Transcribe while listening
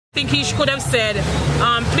I think he could have said,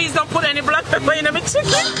 please don't put any black pepper in my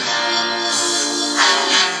chicken.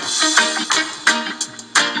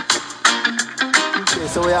 Okay,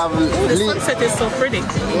 so we have This sunset is so pretty.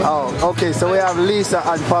 Oh, okay, so we have Lisa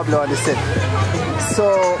and Pablo on the set.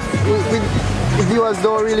 So the viewers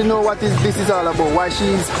don't really know what this is all about. Why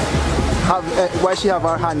she have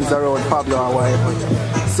her hands around Pablo or whatever.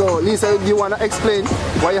 So Lisa, do you want to explain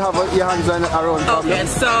why you have your hands around Pablo? Okay,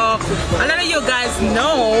 so a lot of you guys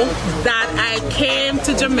know that I came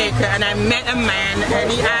to Jamaica and I met a man and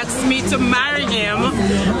he asked me to marry him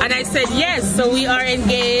and I said yes. So we are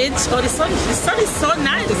engaged. Oh, the sun is so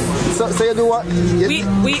nice. So you do what?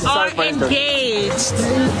 We are engaged.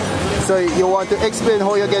 So you want to explain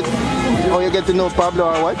how you get to know Pablo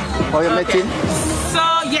or what? How you met him? So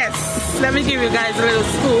yes, let me give you guys a little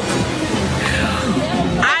scoop.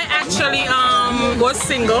 I actually was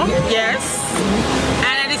single, yes,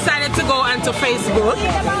 and I decided to go onto Facebook,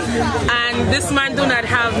 and this man do not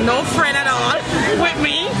have no friend at all with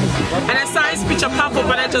me, and I saw his picture pop up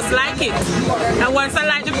and I just like it, and once I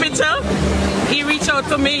like the picture, he reached out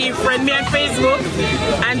to me, he friended me on Facebook,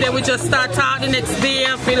 and then we just start talking the next day.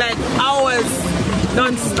 I feel like hours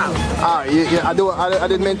non-stop. I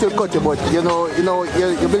didn't mean to cut you, but you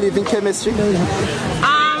believe in chemistry?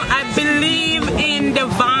 I believe in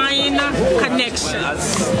divine connection.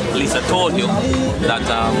 As Lisa told you, that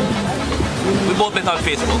we both met on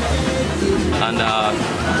Facebook, and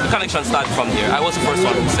the connection started from there. I was the first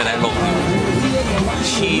one who said I love you.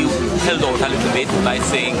 She held out a little bit by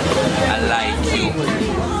saying, I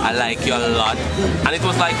like you a lot. And it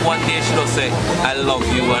was like one day she just said, I love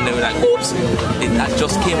you, and they were like, oops, that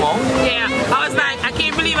just came out. Yeah, I was like, I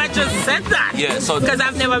can't believe I just said that. Yeah, so because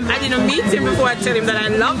I didn't meet him before I tell him that I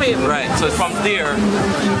love him. Right, so from there,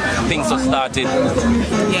 things just started,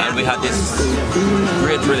 and we had this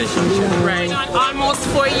great relationship. Right, almost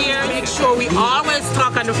 4 years. Make sure we always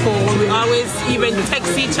talk on the phone. We always even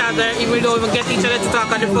text each other, even we don't even get each other to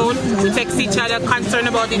talk on the phone. We text each other, concerned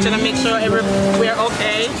about each other, make sure we're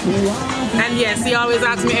okay. And yes, he always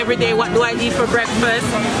asks me every day, what do I eat for breakfast?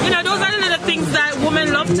 You know, those are the little things that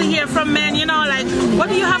women love to hear from men, you know, like, what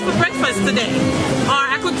do you have for breakfast today? Or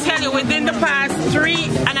I could tell you, within the past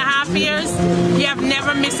 3.5 years, you have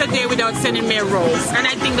never missed a day without sending me a rose. And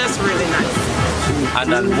I think that's really nice.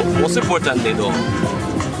 And then, most importantly though,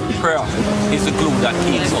 prayer is the glue that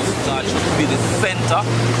keeps us. God should be the center,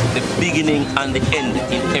 the beginning and the end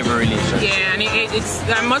in every relationship. Yeah, and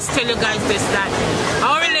I must tell you guys this, that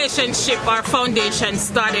our relationship, our foundation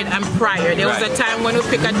started and prior. There was a time when we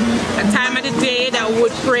pick a time of the day that we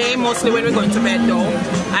would pray, mostly when we're going to bed though,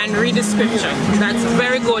 and read the scripture. That's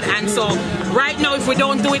very good. And so right now, if we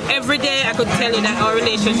don't do it every day, I could tell you that our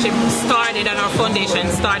relationship started and our foundation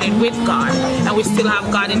started with God, and we still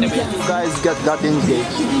have God in the middle. You guys got engaged.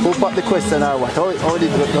 Who put the question or what? How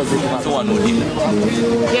does it happen? The one who did.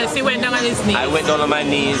 Yes, he went down on his knees. I went down on my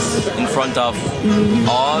knees in front of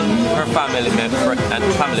all her family members and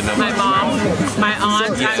family members. My mom, my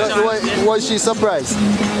aunt, so was she surprised?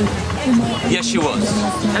 Yes, she was.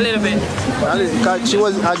 A little bit.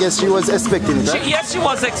 I guess she was expecting it, right? Yes, she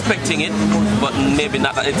was expecting it, but maybe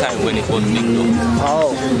not at the time when it was big though.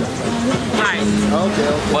 Oh. Right. Okay.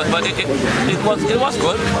 But it was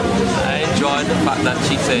good. I enjoyed the fact that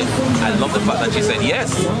she said, I love the fact that she said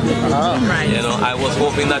yes. Right. You know, I was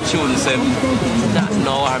hoping that she would say that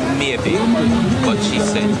no or maybe, but she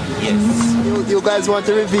said yes. You guys want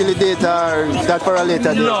to reveal the date or that for a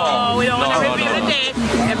later date? No, we don't want to reveal the date.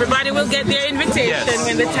 Everybody will get their invitation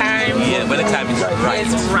when the time. Yeah, when the time is right.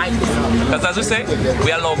 It's right. Because as we say,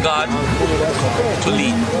 we allow God to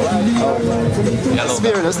lead.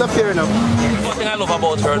 That's not fair enough. One thing I love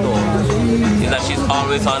about her though is that she's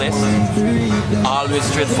always honest, always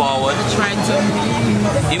straightforward. Trying to.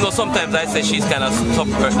 Even though sometimes I say she's kind of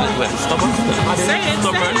stubborn. Stubborn? Say it.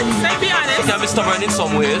 Stubborn. Say be honest. She can be stubborn in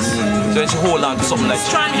some ways. So when she hold on to something like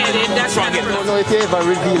strong-headed. That's I strong-headed. don't know if you ever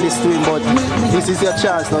reveal this to him, but this is your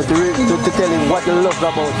chance now to tell him what you love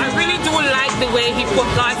about him. I really do like the way he put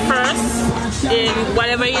God first in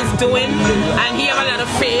whatever he's doing, and he have a lot of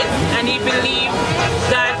faith, and he believes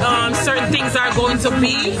that certain things are going to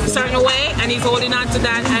be a certain way, and he's holding on to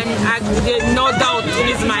that, and there's no doubt in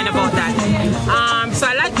his mind about that. So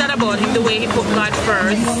I like that about him, the way he put God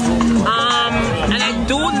first. And I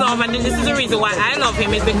do love, and and this is the reason why I love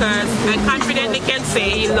him, is because I confidently can say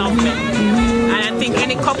he loved me. And I think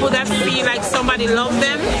any couple that feel like somebody loves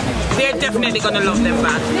them, they're definitely going to love them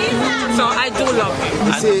back. So I do love him.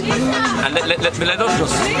 And let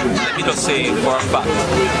me just say for a fact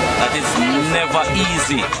that it's never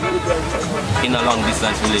easy in a long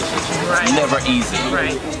distance relationship. Right. Never easy.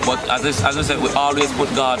 Right. But as I said, we always put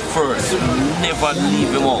God first. Never leave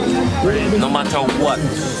him out. No matter what.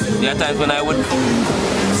 There are times when I would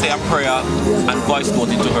say a prayer and voice note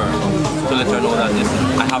it to her to let her know that, listen,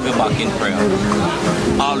 I have your back in prayer.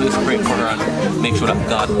 Always pray for her and make sure that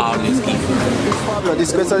God always keeps her. Pablo,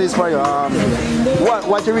 this question is for you.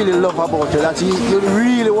 What you really love about her, that you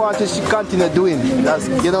really want to continue doing, that's,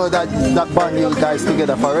 you know, that bond you guys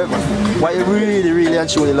together forever. What you really, really and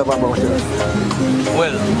truly love about her?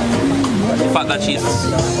 Well, the fact that she's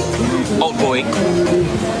outgoing,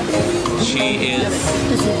 she is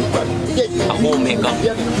a homemaker,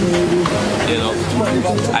 you know.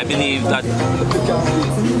 I believe that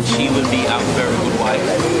she will be a very good wife.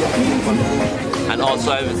 And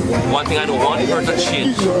also, one thing I don't want her to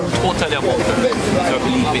change totally about her is her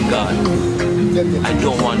belief in God. I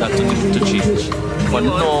don't want that to change. But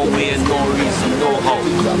no way, no reason, no how.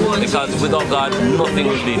 Because without God, nothing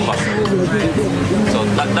will be possible. So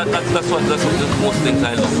that's the most things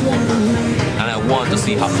I love about her. And I want to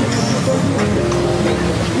see happen.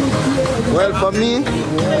 Well, for me,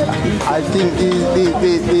 I think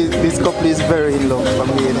this couple is very in love for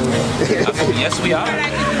me. Yes, we are. I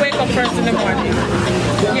like to wake up first in the morning.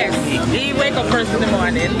 Yes, he wake up first in the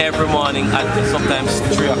morning. Every morning at sometimes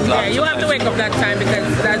 3 o'clock. Yeah, you have to wake up that time because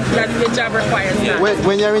that's the job requires that.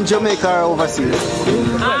 When you're in Jamaica or overseas?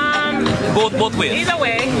 Both ways. Either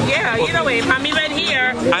way, yeah, either way. If I'm even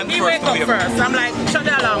here, he wake up first. I'm like, shut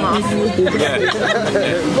the alarm off. Yeah.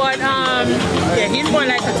 But yeah, he's more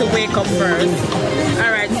likely to wake up first.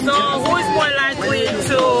 Alright, so who is more likely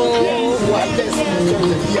to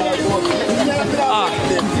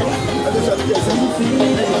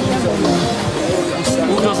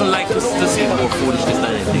who doesn't like to see more foolishness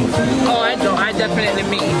than anything? Oh, I don't. I definitely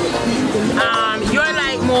me. You're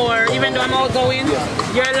like more, even though I'm outgoing,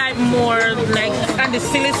 you're like more like on the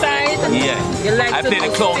silly side. Yeah. You like I to play the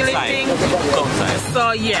do clown silly side. things. Clown side.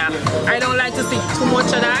 So yeah, I don't like to see too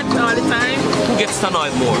much of that all the time. Who gets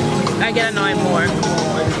annoyed more? I get annoyed more.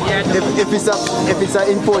 Yeah. If it's an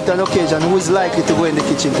important occasion, who is likely to go in the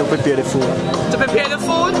kitchen to prepare the food? To prepare the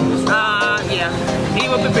food? Yeah, he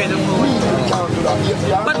will prepare the food.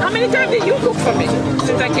 But how many times did you cook for me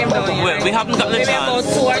since I came down here? Well, we haven't gotten a chance. Maybe about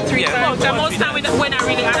 2 or 3 times. The most time when I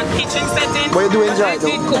really had a kitchen setting, but you do enjoy it, I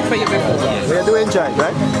did cook for you before. But you do enjoy it,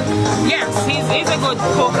 right? Yes, he's a good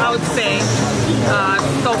cook, I would say,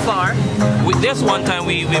 so far. There's one time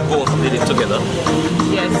we both did it together.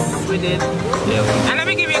 Yes, we did. Yeah. And let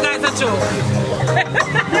me give you guys a joke.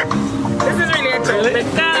 This is really a joke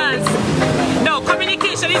because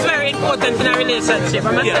communication is very important in a relationship.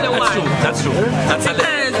 I'm going to tell you why. That's true.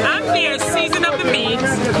 Because I'm there season up the meat,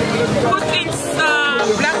 putting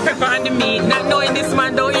black pepper on the meat, not knowing this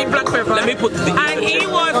man don't eat black pepper. Let me put the and he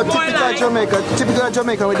was more like typical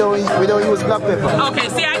Jamaica, we don't use black pepper. Okay,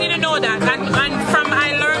 see, I didn't know that, and from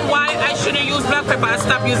I learned why I shouldn't use black pepper. I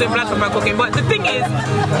stopped using black pepper cooking. But the thing is,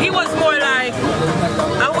 he was more like,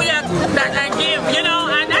 and we are that I give, you know,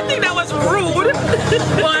 and I think that was rude.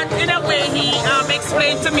 But in a way, he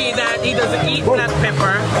explained to me that he doesn't eat black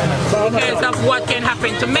pepper because of what can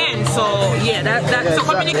happen to men. So yeah, so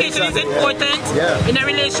communication is important in a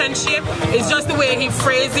relationship. It's just the way he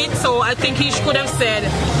phrased it. So I think he could have said,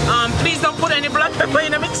 please don't put any black pepper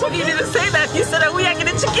in the mix. But he didn't say that. He said that we are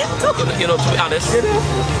getting chicken too. You know, to be honest,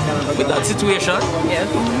 with that situation,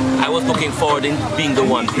 I was looking forward in being the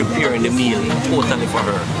one preparing the meal totally for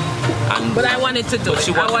her. But I wanted to do it.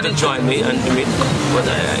 She wanted to join me and do it. But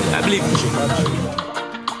I believe in you.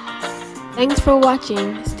 Thanks for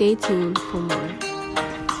watching. Stay tuned for more.